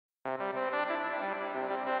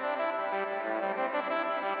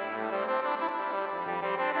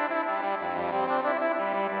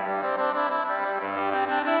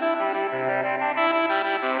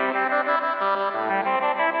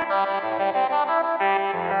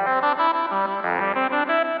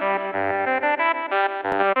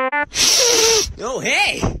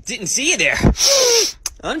Didn't see you there.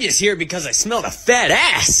 I'm just here because I smelled a fat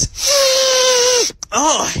ass.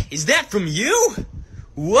 Oh, is that from you?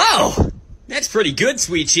 Whoa! That's pretty good,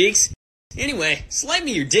 sweet cheeks. Anyway, slide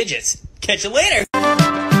me your digits. Catch you later.